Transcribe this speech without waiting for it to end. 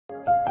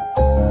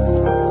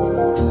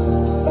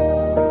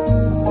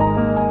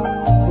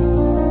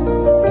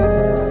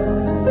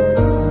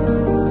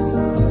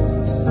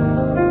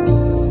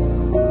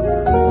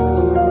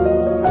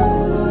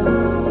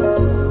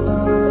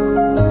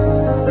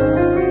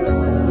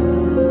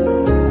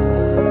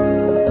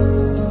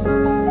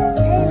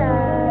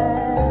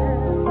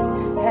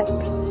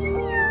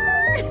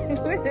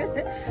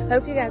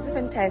guys are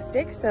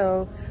fantastic.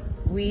 So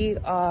we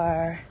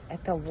are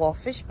at the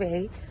Walfish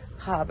Bay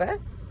Harbour,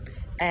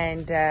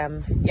 and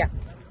yeah,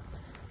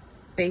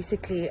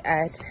 basically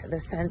at the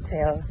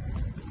Sunsail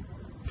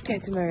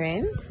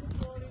catamaran.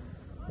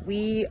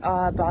 We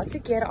are about to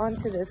get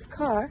onto this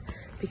car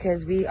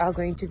because we are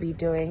going to be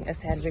doing a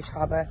Sandwich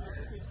Harbour.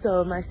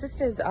 So my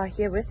sisters are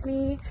here with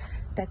me.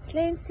 That's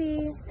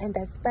Lancy and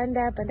that's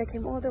Banda. Banda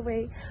came all the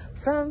way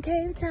from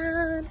Cape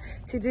Town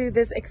to do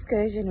this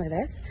excursion with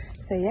us.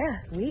 So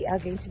yeah, we are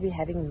going to be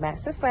having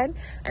massive fun,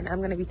 and I'm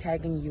going to be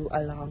tagging you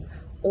along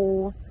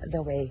all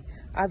the way.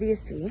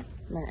 Obviously,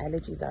 my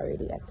allergies are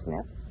already acting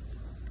up,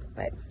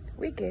 but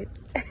we're good.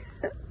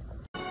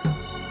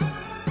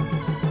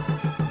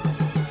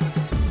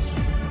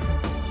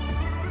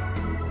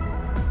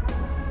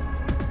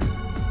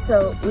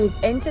 So we've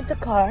entered the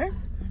car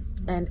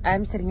and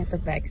I'm sitting at the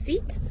back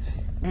seat,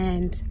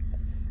 and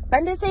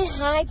Banda, say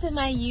hi to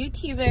my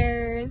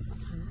YouTubers,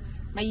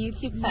 my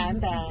YouTube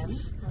fandom.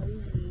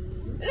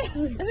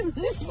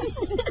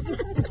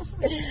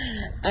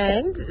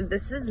 And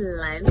this is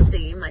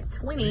Lancy, my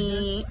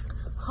 20.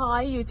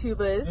 Hi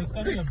YouTubers.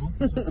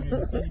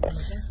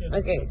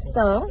 Okay,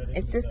 so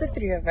it's just the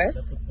three of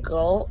us.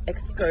 Girl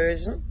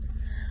excursion.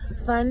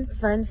 Fun.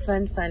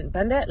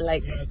 Banda,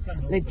 like,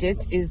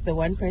 legit is the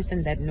one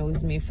person that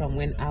knows me from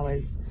when I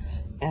was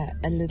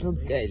a little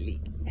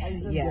girly.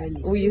 Yeah,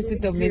 we used to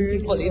torment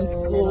people in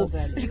school.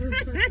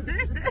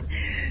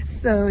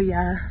 So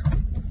yeah,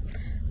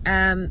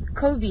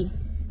 Cody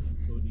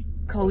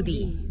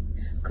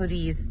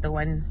is the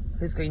one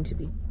who's going to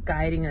be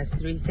guiding us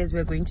through. He says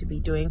we're going to be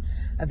doing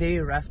a very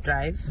rough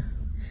drive.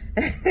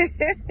 But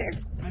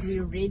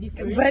we're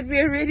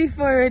ready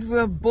for it.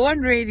 We're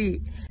born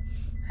ready.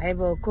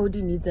 Well,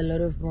 Cody needs a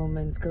lot of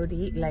moments.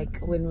 Cody, like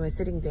when we were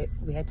sitting there,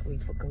 we had to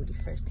wait for Cody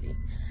firstly.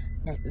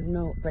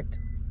 No, but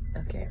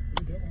okay.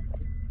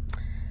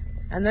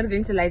 I'm not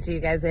going to lie to you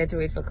guys. We had to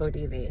wait for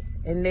Cody there,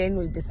 and then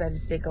we decided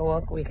to take a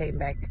walk. We came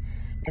back,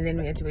 and then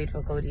we had to wait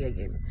for Cody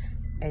again,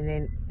 and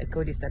then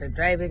Cody started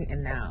driving,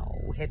 and now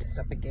we had to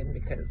stop again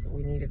because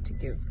we needed to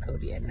give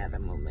Cody another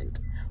moment.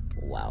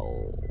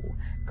 Wow,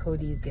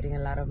 Cody is getting a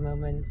lot of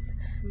moments,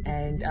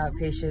 and our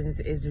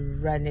patience is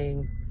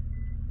running.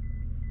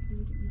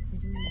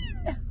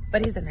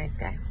 But he's a nice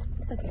guy.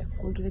 It's okay.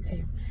 We'll give it to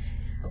him.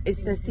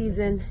 It's the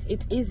season.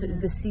 It is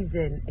the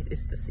season. It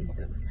is the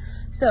season.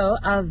 So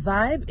our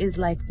vibe is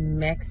like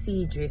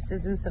maxi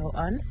dresses and so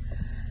on.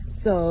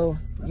 So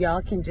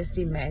y'all can just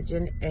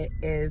imagine it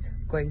is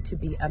going to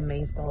be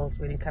amazeballs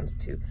when it comes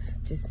to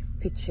just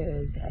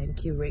pictures and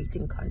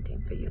curating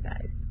content for you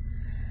guys.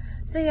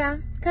 So yeah,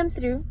 come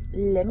through.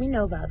 Let me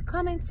know about the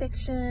comment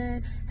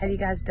section. Have you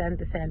guys done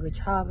the Sandwich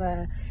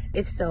Harbour?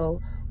 If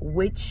so,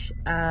 which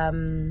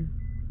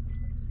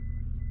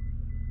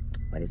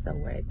what is the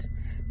word?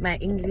 My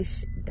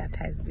English data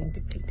has been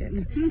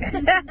depleted.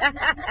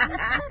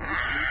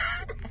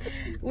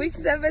 Which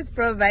service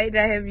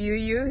provider have you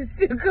used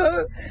to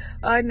go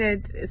on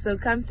it? So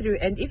come through,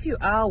 and if you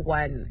are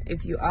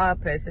a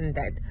person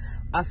that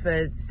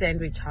offers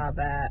Sandwich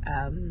Harbour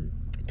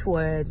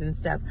tours and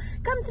stuff,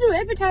 come through,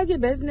 advertise your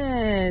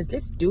business.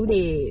 Let's do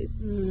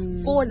this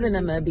for the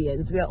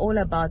Namibians. We are all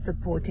about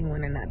supporting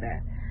one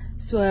another.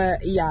 So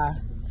yeah,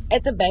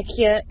 at the back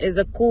here is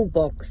a cool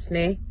box,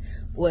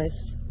 with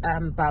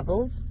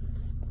bubbles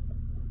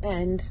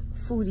and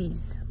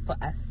foodies for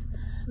us,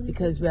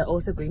 because we're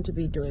also going to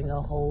be doing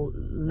a whole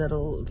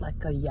little,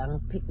 like, a young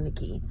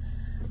picnicky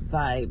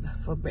vibe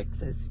for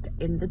breakfast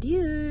in the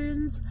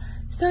dunes.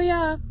 So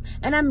yeah,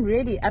 and I'm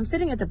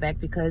sitting at the back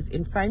because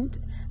in front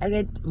I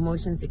get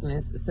motion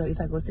sickness. So if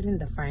I go sit in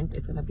the front,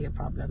 it's gonna be a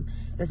problem.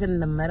 If I sit in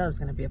the middle, it's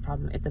gonna be a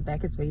problem. At the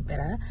back, it's way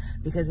better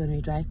because when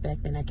we drive back,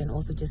 then I can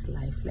also just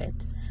lie flat,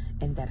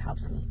 and that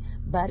helps me.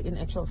 But in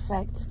actual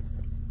fact,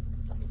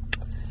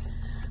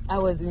 I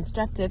was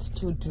instructed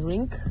to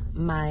drink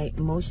my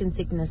motion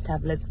sickness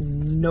tablets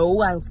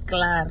no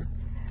alcohol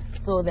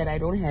so that I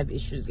don't have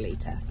issues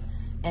later.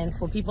 And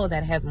for people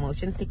that have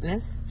motion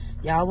sickness,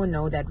 y'all will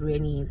know that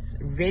Rennie's,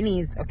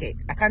 okay,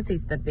 I can't say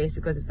it's the best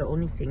because it's the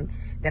only thing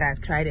that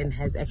I've tried and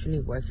has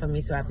actually worked for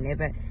me, so I've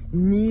never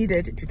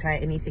needed to try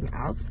anything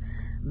else.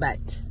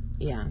 But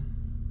yeah,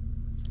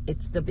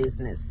 it's the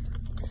business.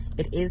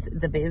 It is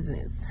the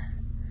business.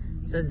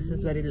 So this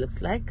is what it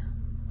looks like.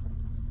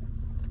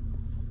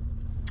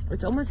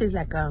 It almost is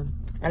like a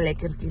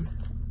lekkertjie,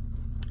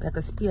 like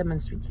a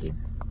spearmint sweet tea.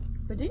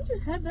 But didn't you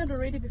have that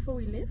already before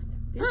we left?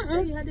 Didn't you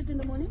say you had it in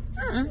the morning?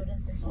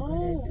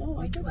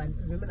 Which one?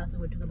 Because remember last time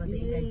we were talking about the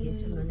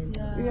indigestion one and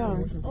yeah.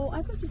 Oh,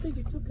 I thought you said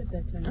you took it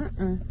that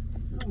time.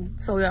 Oh.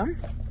 So yeah,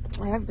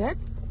 I have that,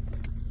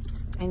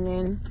 and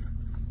then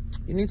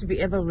you need to be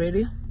ever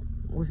ready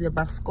with your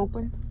box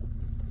open.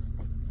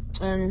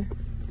 And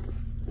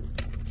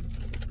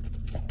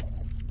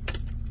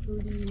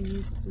Cody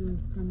needs to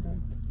come back.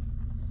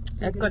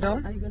 So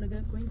are you gonna go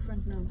in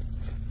front now?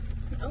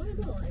 Oh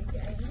no,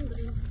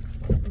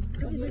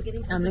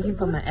 I'm looking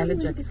for my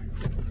allergics.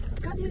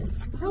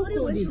 How do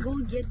you want to go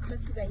get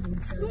coffee by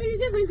himself? So you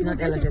just going to Not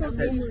allergics,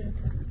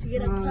 to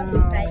get a coffee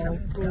by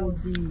himself.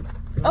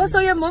 Oh, so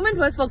your moment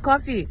was for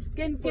coffee.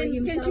 Can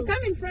she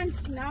come in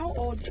front now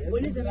or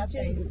When is the rough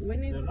time?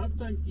 When is The rough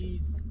time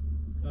is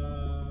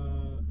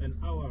an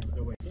hour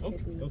away.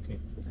 Okay.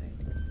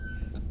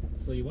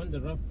 So you want the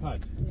rough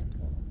part? Yeah.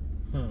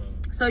 Huh.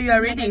 So you are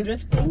Like a ready? I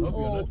drifting hope you're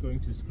or not going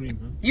to scream,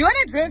 huh? You want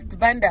to drift,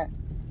 Banda?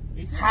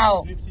 It's not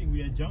How? drifting,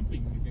 we are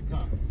jumping with the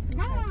car. It's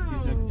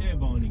wow. like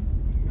airbounding.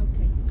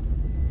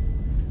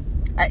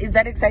 Okay. Is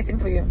that exciting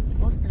for you?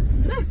 awesome.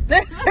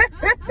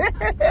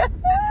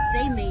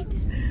 They made.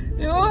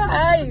 Oh,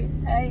 hi.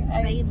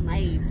 They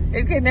made.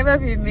 It can never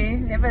be me.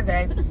 Never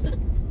that.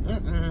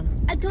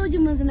 I told you,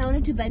 Mazen, I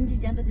wanted to bungee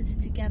jump at the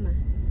Titikama.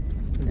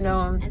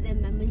 No. And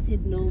then my mom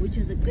said no, which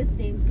was a good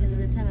thing because at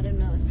the time I don't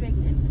know I was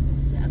pregnant.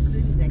 So I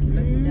couldn't exactly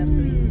bungee jump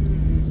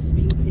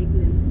being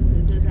pregnant.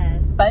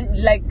 So it was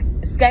Like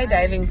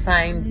skydiving,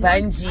 fine. I'm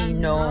Bungee,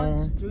 no.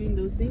 not doing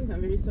those things.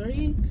 I'm very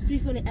sorry.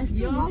 $340.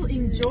 Y'all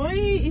enjoy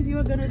if you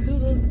are gonna do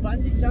those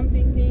bungee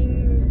jumping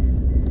things.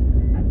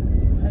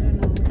 I don't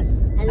know.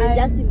 And then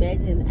just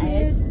imagine, I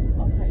had,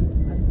 I'm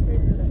terrified of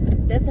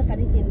it. that's a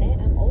funny thing there.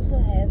 I also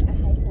have a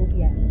high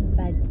phobia,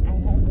 but I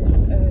have this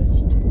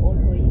urge to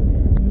always.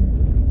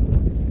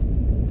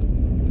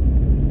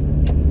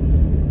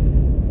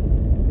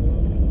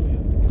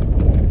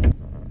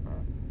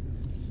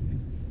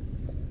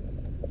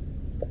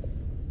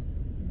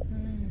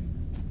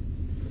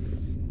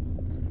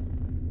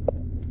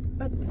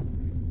 But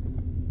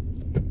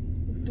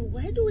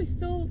why do we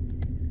still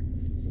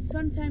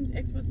sometimes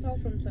export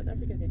salt from South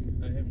Africa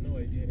then? I have no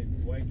idea.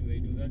 And why do they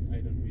do that? I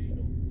don't really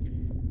know.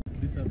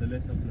 These are the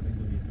lesser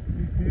flamingo here.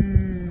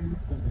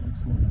 Because they look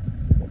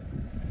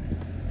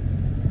smaller.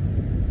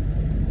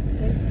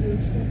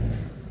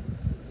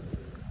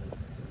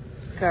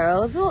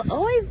 Girls will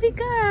always be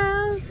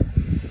girls.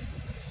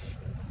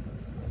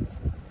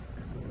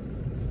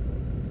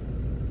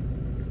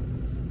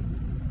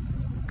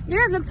 You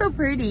guys look so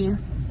pretty.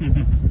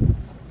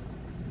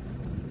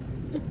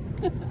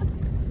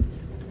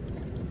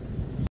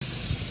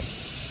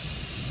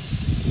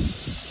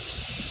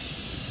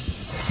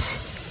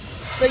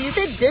 So you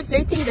said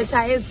deflating the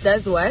tires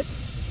does what?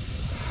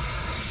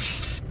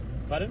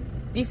 Pardon?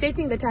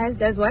 Deflating the tires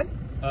does what?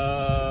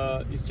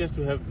 It's just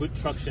to have good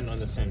traction on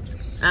the sand.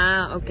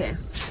 Ah, okay.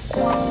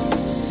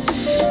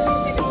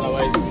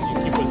 Otherwise,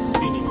 you keep on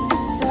spinning.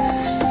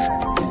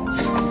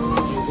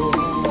 You go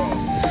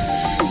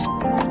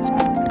nowhere.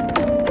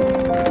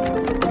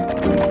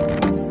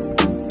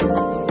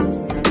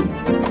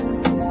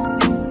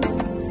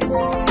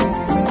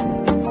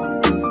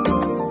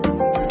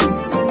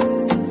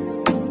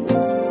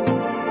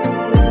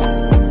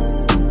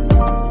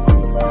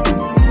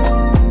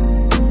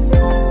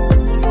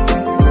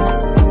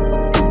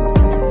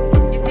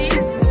 You see?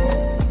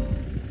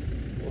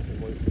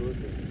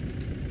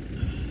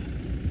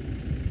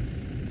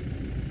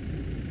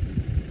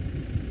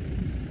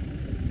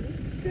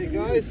 Okay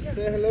guys,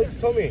 say hello to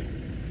Tommy.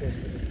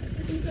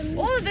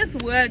 All this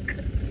work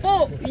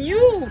for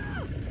you.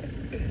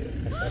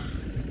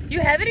 You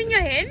have it in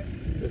your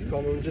hand? Let's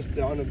calm him just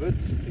down a bit.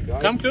 You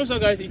guys. Come closer,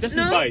 guys. It doesn't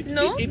No, bite.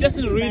 no. It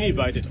doesn't really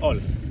bite at all.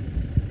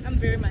 I'm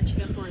very much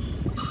here for it.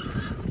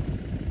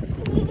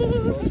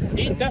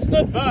 It does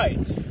not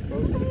bite.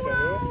 Close to the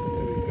camera.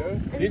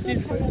 There we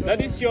go.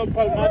 That is your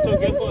palmato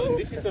gecko, and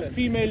this is a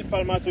female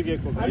palmato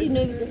gecko, How do you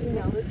guys.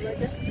 know if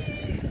it's a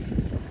female?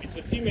 It's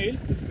a female.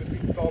 Let's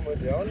quickly calm her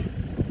down.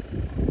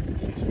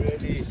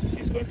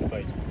 She's going to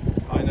bite.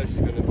 I know she's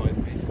going to bite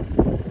me.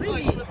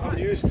 Really? I'm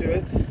used to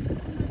it.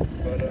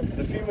 But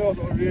the females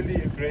are really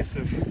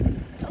aggressive.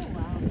 Oh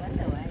wow,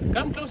 wonder why.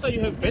 Come closer.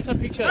 You have better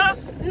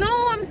pictures.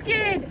 No, I'm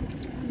scared.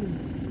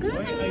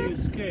 Why are you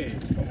scared?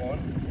 Come on.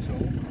 So,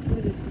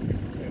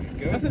 there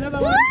we That's go. another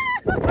one.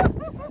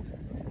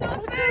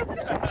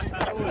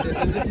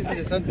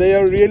 They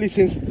are really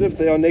sensitive.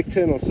 They are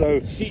nocturnal.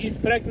 So, She is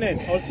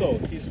pregnant also.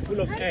 She's full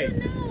of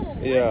egg. No.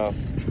 yeah.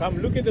 Come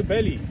look at the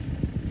belly.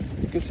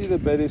 You can see the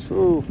belly's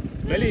full.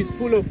 Belly is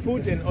full of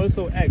food and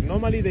also egg.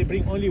 Normally they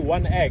bring only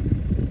one egg.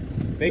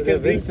 They But can they're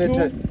bring very two,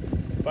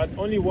 fat. but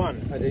only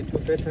one. Are they too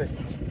fat?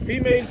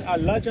 Females are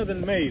larger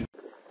than males.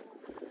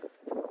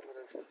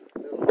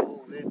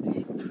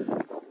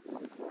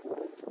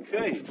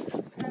 Okay.